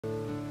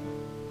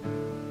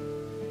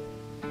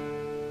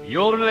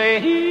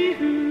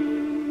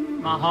Yodel-ee-hoo,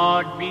 my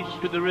heart beats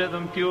to the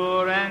rhythm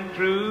pure and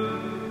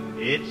true.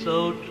 It's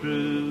so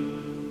true.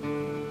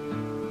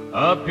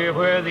 Up here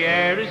where the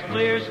air is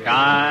clear,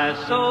 sky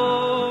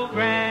so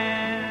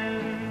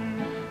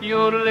grand.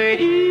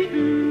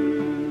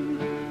 Yodel-ee-hoo,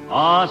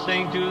 ah,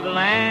 sing to the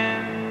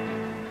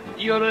land.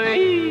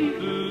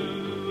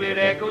 Yodel-ee-hoo, it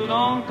echoes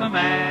on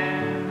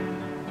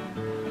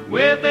command.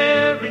 With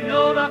every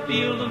note I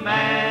feel the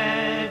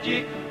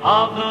magic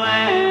of the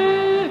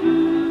land.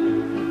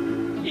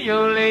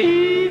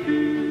 Yodel-ee-hoo,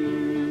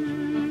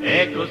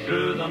 echoes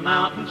through the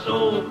mountain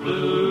so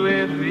blue.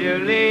 If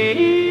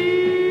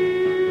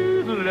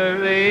yodel-ee-hoo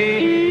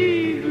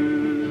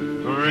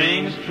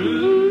rings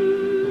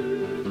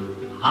true,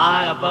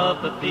 high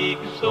above the peak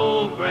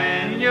so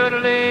grand.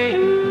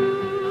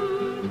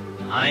 Yodel-ee-hoo,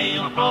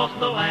 hanging across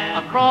the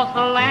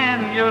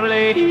land,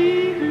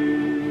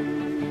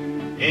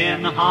 yodel-ee-hoo.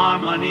 In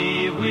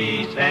harmony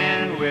we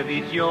stand with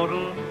each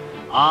yodel,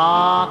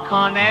 our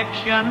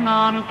connection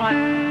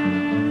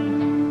unplanned.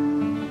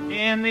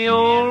 In the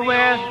old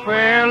West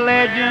where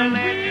legend,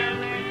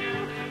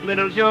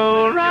 LiddLe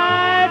Joe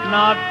rides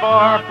not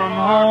far from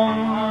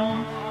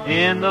home.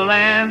 In the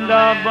land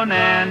of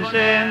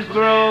bonanzas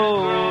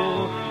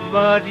grow,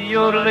 but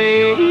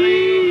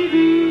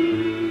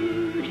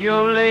yodel-ee-hoo,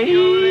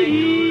 yodel-ee-hoo,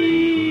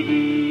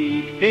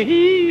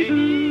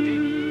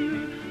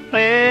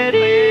 play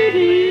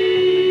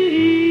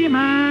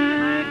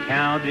my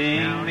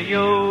counting the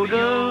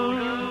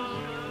yodels,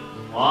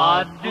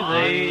 what do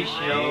they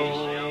show?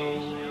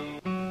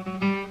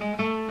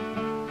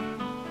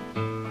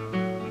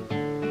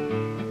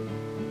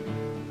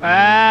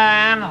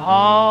 And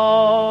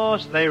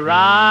horse they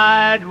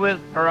ride with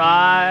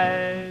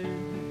pride,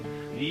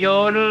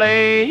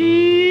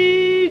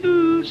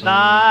 yodel-ee-hoo,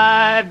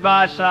 side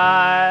by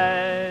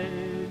side,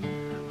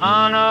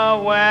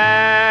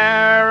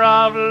 unaware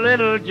of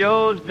LiddLe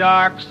Joe's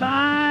dark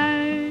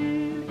side,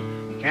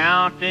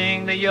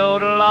 counting the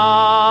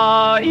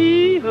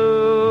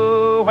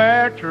yodel-ee-hoo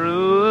where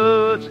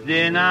truth's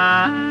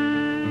denied.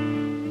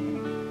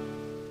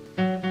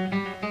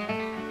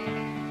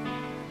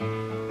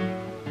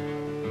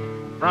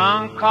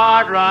 From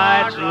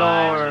Cartwright's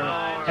lore,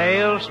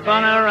 tales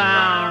spun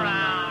around.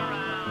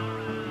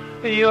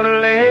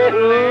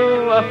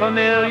 Yodel-ee-hoo, a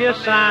familiar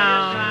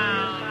sound.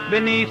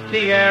 Beneath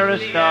the air a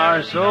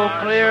star so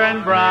clear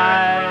and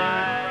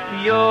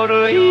bright.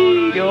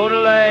 Yodel-ee,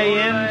 yodel-ay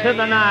into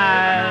the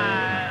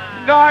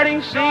night.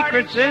 Guarding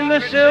secrets in the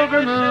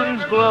silver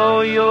moon's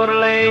glow.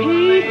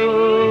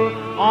 Yodel-ee-hoo,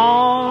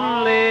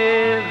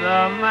 only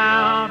the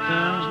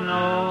mountains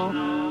know.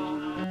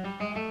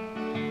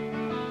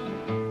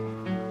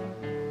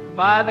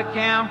 By the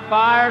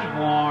campfire's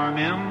warm,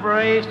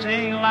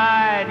 embracing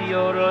light,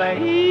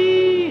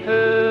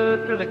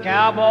 yodel-ee-hoo, through the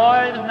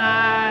cowboy's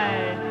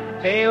night,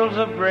 tales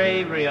of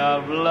bravery,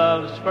 of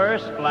love's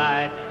first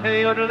flight.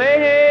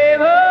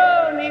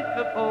 Yodel-ee-hoo, neath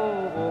the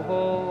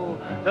po-ho-ho,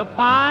 the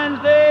pines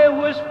they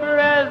whisper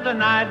as the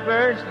night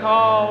birds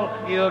call.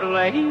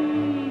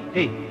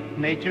 Yodel-ee,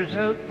 nature's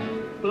hoot,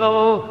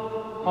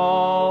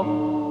 blow-ho.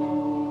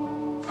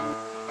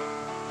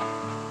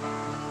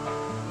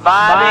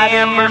 By the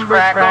embers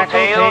crackle,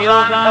 tales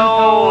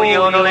untold,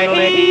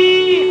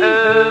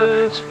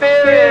 yodel-ee-hoo,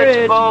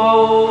 spirits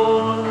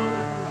bold.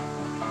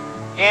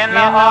 In the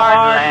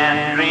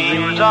heartland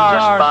dreams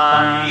are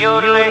spun,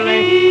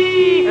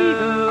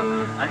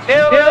 yodel-ee-hoo,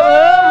 until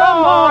the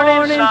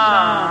morning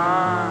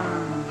sun.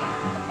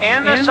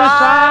 In the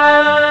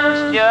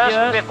silence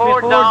just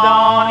before dawn,